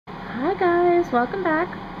Hi guys, welcome back.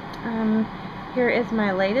 Here is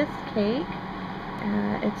my latest cake.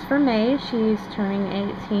 It's for May. She's turning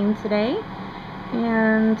 18 today,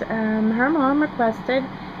 and her mom requested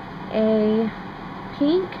a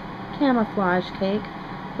pink camouflage cake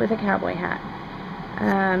with a cowboy hat.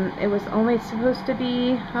 It was only supposed to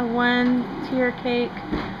be a one-tier cake,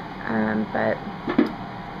 but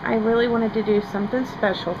I really wanted to do something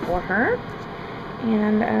special for her.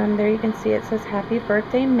 And there you can see it says Happy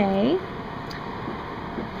Birthday May.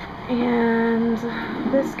 And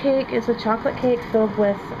this cake is a chocolate cake filled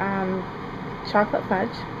with chocolate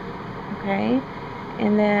fudge, okay,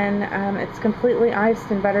 and then it's completely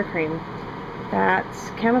iced in buttercream. That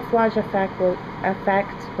camouflage effect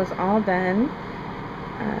was all done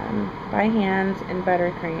by hand in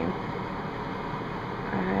buttercream.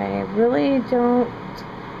 I really don't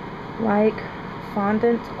like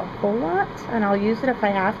fondant a whole lot, and I'll use it if I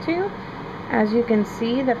have to. As you can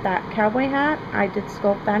see, that cowboy hat, I did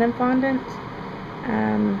sculpt that in fondant.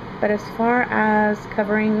 But as far as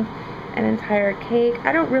covering an entire cake,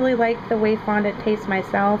 I don't really like the way fondant tastes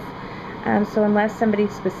myself. So unless somebody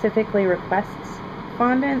specifically requests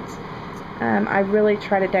fondant, I really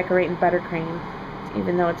try to decorate in buttercream,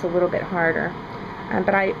 even though it's a little bit harder.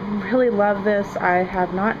 But I really love this. I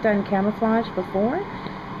have not done camouflage before,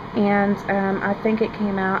 and I think it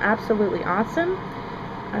came out absolutely awesome.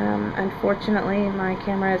 Unfortunately, my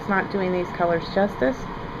camera is not doing these colors justice,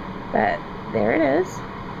 but there it is.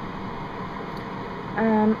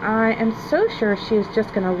 I am so sure she is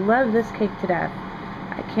just going to love this cake to death.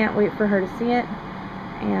 I can't wait for her to see it,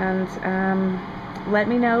 and let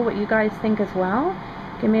me know what you guys think as well.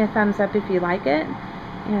 Give me a thumbs up if you like it,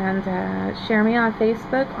 and share me on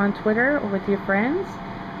Facebook, on Twitter, or with your friends.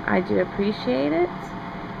 I do appreciate it.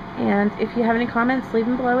 And if you have any comments, leave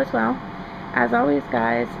them below as well. As always,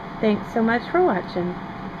 guys, thanks so much for watching.